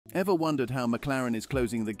Ever wondered how McLaren is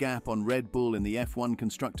closing the gap on Red Bull in the F1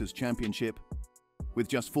 Constructors Championship? With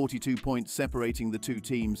just 42 points separating the two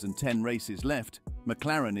teams and 10 races left,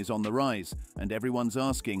 McLaren is on the rise, and everyone's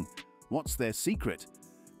asking, what's their secret?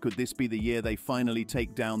 Could this be the year they finally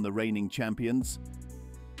take down the reigning champions?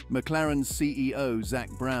 McLaren's CEO, Zak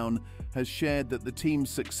Brown, has shared that the team's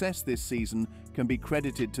success this season can be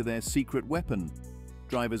credited to their secret weapon,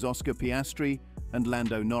 drivers Oscar Piastri and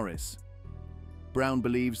Lando Norris. Brown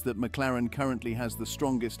believes that McLaren currently has the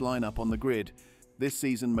strongest lineup on the grid. This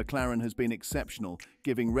season, McLaren has been exceptional,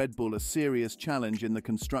 giving Red Bull a serious challenge in the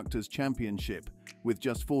Constructors Championship. With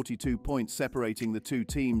just 42 points separating the two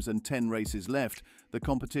teams and 10 races left, the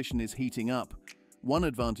competition is heating up. One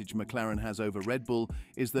advantage McLaren has over Red Bull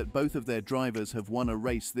is that both of their drivers have won a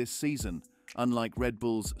race this season, unlike Red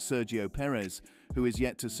Bull's Sergio Perez, who is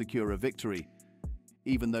yet to secure a victory.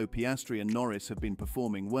 Even though Piastri and Norris have been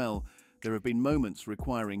performing well, there have been moments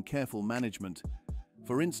requiring careful management.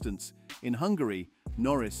 For instance, in Hungary,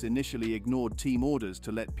 Norris initially ignored team orders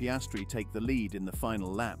to let Piastri take the lead in the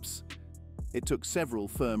final laps. It took several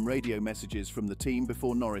firm radio messages from the team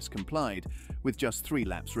before Norris complied, with just 3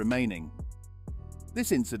 laps remaining.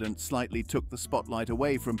 This incident slightly took the spotlight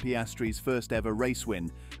away from Piastri's first ever race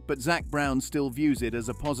win, but Zak Brown still views it as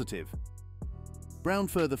a positive. Brown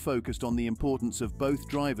further focused on the importance of both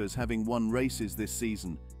drivers having won races this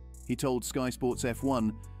season. He told Sky Sports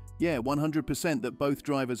F1, "Yeah, 100% that both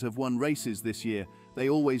drivers have won races this year. They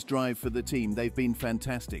always drive for the team. They've been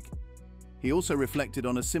fantastic." He also reflected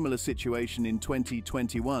on a similar situation in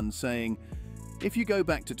 2021, saying, "If you go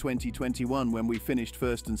back to 2021 when we finished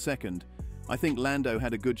first and second, I think Lando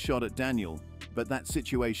had a good shot at Daniel, but that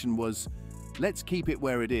situation was, let's keep it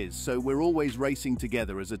where it is, so we're always racing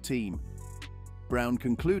together as a team." Brown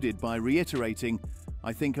concluded by reiterating,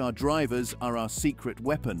 "I think our drivers are our secret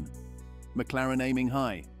weapon." McLaren aiming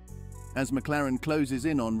high. As McLaren closes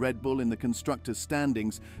in on Red Bull in the constructors'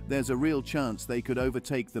 standings, there's a real chance they could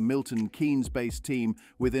overtake the Milton Keynes-based team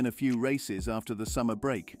within a few races after the summer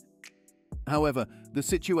break. However, the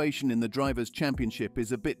situation in the Drivers' Championship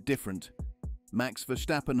is a bit different. Max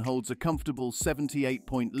Verstappen holds a comfortable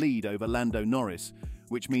 78-point lead over Lando Norris,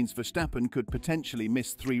 which means Verstappen could potentially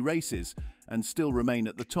miss 3 races and still remain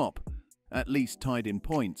at the top, at least tied in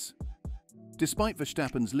points. Despite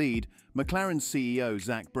Verstappen's lead, McLaren's CEO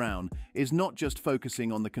Zak Brown is not just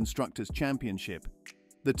focusing on the Constructors' Championship.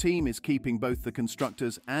 The team is keeping both the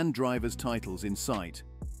Constructors' and Drivers' titles in sight.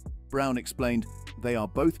 Brown explained, "They are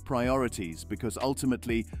both priorities because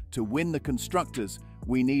ultimately, to win the Constructors,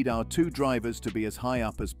 we need our 2 drivers to be as high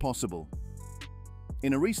up as possible."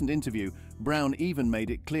 In a recent interview, Brown even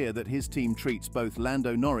made it clear that his team treats both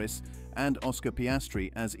Lando Norris and Oscar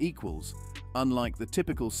Piastri as equals, unlike the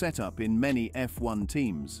typical setup in many F1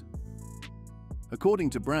 teams. According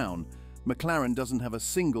to Brown, McLaren doesn't have a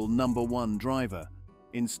single number 1 driver.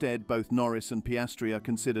 Instead, both Norris and Piastri are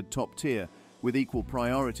considered top tier, with equal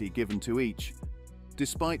priority given to each.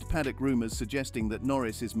 Despite paddock rumors suggesting that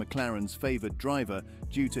Norris is McLaren's favored driver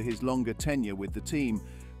due to his longer tenure with the team,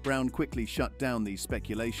 Brown quickly shut down these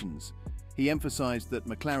speculations. He emphasized that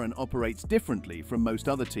McLaren operates differently from most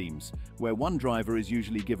other teams, where one driver is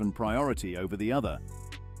usually given priority over the other.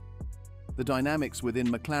 The dynamics within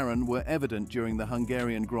McLaren were evident during the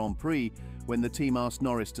Hungarian Grand Prix when the team asked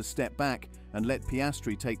Norris to step back and let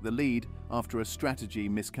Piastri take the lead after a strategy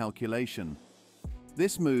miscalculation.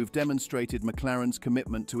 This move demonstrated McLaren's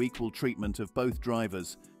commitment to equal treatment of both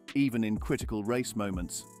drivers, even in critical race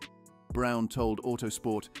moments. Brown told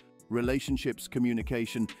Autosport, "Relationships,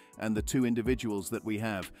 communication, and the 2 individuals that we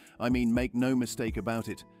have. I mean, make no mistake about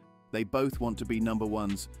it. They both want to be number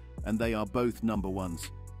 1s, and they are both number 1s.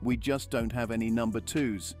 We just don't have any number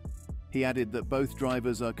 2s. He added that both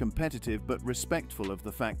drivers are competitive but respectful of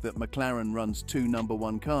the fact that McLaren runs 2 number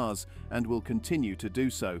 1 cars and will continue to do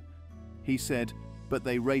so. He said, "But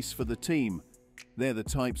they race for the team. They're the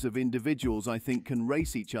types of individuals I think can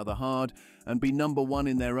race each other hard and be number 1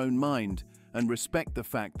 in their own mind and respect the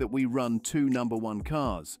fact that we run 2 number 1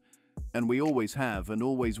 cars. And we always have and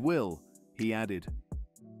always will," he added.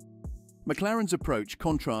 McLaren's approach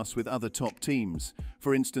contrasts with other top teams.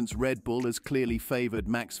 For instance, Red Bull has clearly favored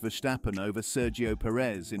Max Verstappen over Sergio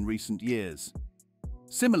Perez in recent years.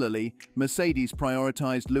 Similarly, Mercedes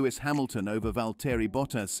prioritized Lewis Hamilton over Valtteri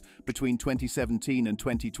Bottas between 2017 and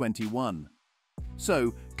 2021.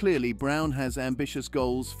 So, clearly Brown has ambitious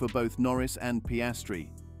goals for both Norris and Piastri.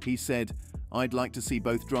 He said, "I'd like to see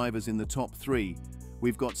both drivers in the top 3.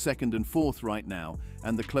 We've got 2nd and 4th right now,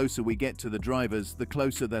 and the closer we get to the drivers, the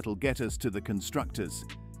closer that'll get us to the constructors."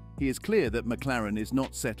 He is clear that McLaren is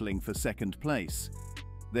not settling for 2nd place.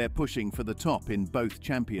 They're pushing for the top in both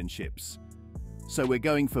championships. So we're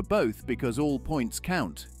going for both because all points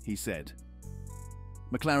count, he said.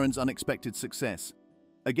 McLaren's unexpected success.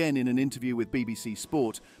 Again, in an interview with BBC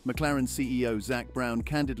Sport, McLaren CEO Zak Brown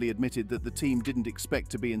candidly admitted that the team didn't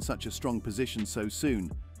expect to be in such a strong position so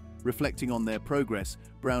soon. Reflecting on their progress,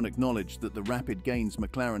 Brown acknowledged that the rapid gains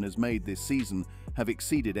McLaren has made this season have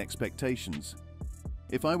exceeded expectations.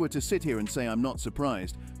 "If I were to sit here and say I'm not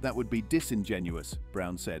surprised, that would be disingenuous,"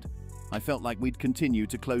 Brown said. "I felt like we'd continue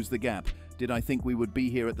to close the gap. Did I think we would be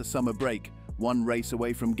here at the summer break, one race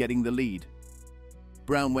away from getting the lead?"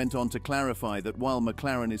 Brown went on to clarify that while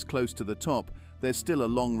McLaren is close to the top, there's still a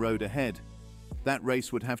long road ahead. That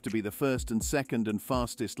race would have to be the first and second and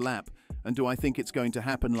fastest lap, and do I think it's going to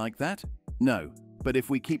happen like that? No. But if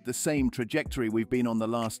we keep the same trajectory we've been on the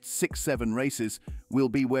last 6-7 races, we'll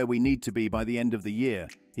be where we need to be by the end of the year,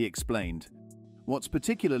 he explained. What's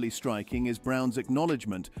particularly striking is Brown's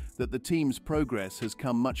acknowledgement that the team's progress has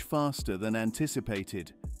come much faster than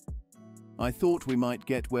anticipated. "I thought we might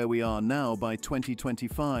get where we are now by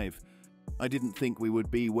 2025. I didn't think we would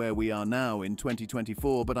be where we are now in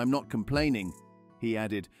 2024, but I'm not complaining," he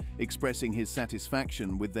added, expressing his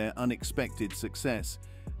satisfaction with their unexpected success.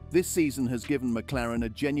 This season has given McLaren a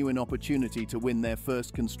genuine opportunity to win their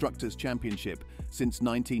first Constructors Championship since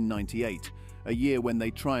 1998, a year when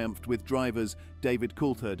they triumphed with drivers David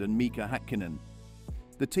Coulthard and Mika Häkkinen.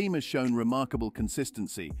 The team has shown remarkable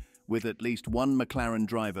consistency, with at least one McLaren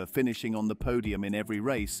driver finishing on the podium in every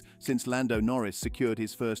race since Lando Norris secured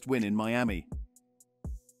his first win in Miami.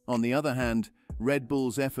 On the other hand, Red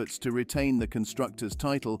Bull's efforts to retain the Constructors'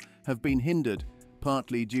 title have been hindered,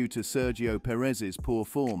 partly due to Sergio Perez's poor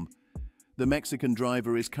form. The Mexican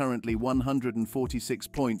driver is currently 146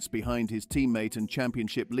 points behind his teammate and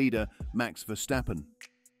championship leader, Max Verstappen.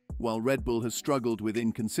 While Red Bull has struggled with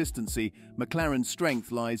inconsistency, McLaren's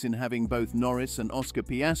strength lies in having both Norris and Oscar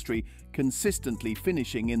Piastri consistently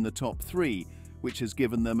finishing in the top three, which has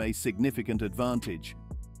given them a significant advantage.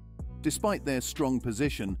 Despite their strong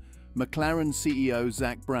position, McLaren CEO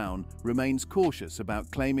Zak Brown remains cautious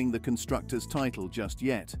about claiming the Constructors' title just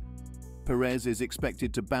yet. Perez is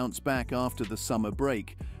expected to bounce back after the summer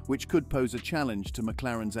break, which could pose a challenge to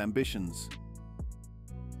McLaren's ambitions.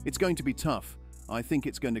 "It's going to be tough. I think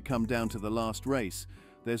it's going to come down to the last race.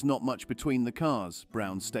 There's not much between the cars,"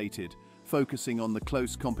 Brown stated, focusing on the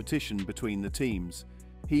close competition between the teams.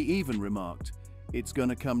 He even remarked, "It's going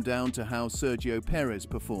to come down to how Sergio Perez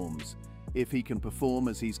performs. If he can perform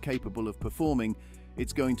as he's capable of performing,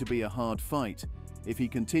 it's going to be a hard fight. If he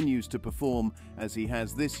continues to perform as he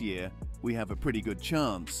has this year, we have a pretty good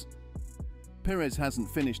chance." Perez hasn't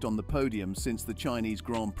finished on the podium since the Chinese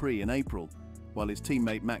Grand Prix in April, while his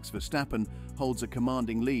teammate Max Verstappen holds a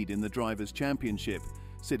commanding lead in the Drivers' Championship,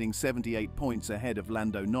 sitting 78 points ahead of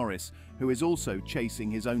Lando Norris, who is also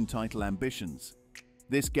chasing his own title ambitions.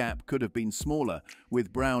 This gap could have been smaller,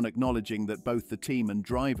 with Brown acknowledging that both the team and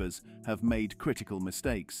drivers have made critical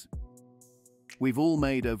mistakes. "We've all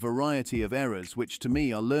made a variety of errors, which to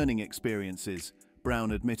me are learning experiences,"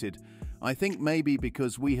 Brown admitted. "I think maybe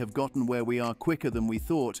because we have gotten where we are quicker than we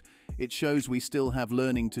thought, it shows we still have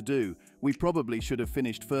learning to do. We probably should have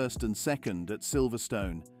finished first and second at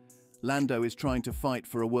Silverstone. Lando is trying to fight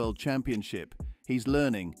for a world championship. He's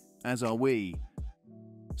learning, as are we."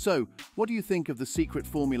 So, what do you think of the secret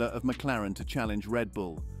formula of McLaren to challenge Red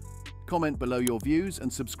Bull? Comment below your views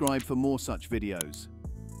and subscribe for more such videos.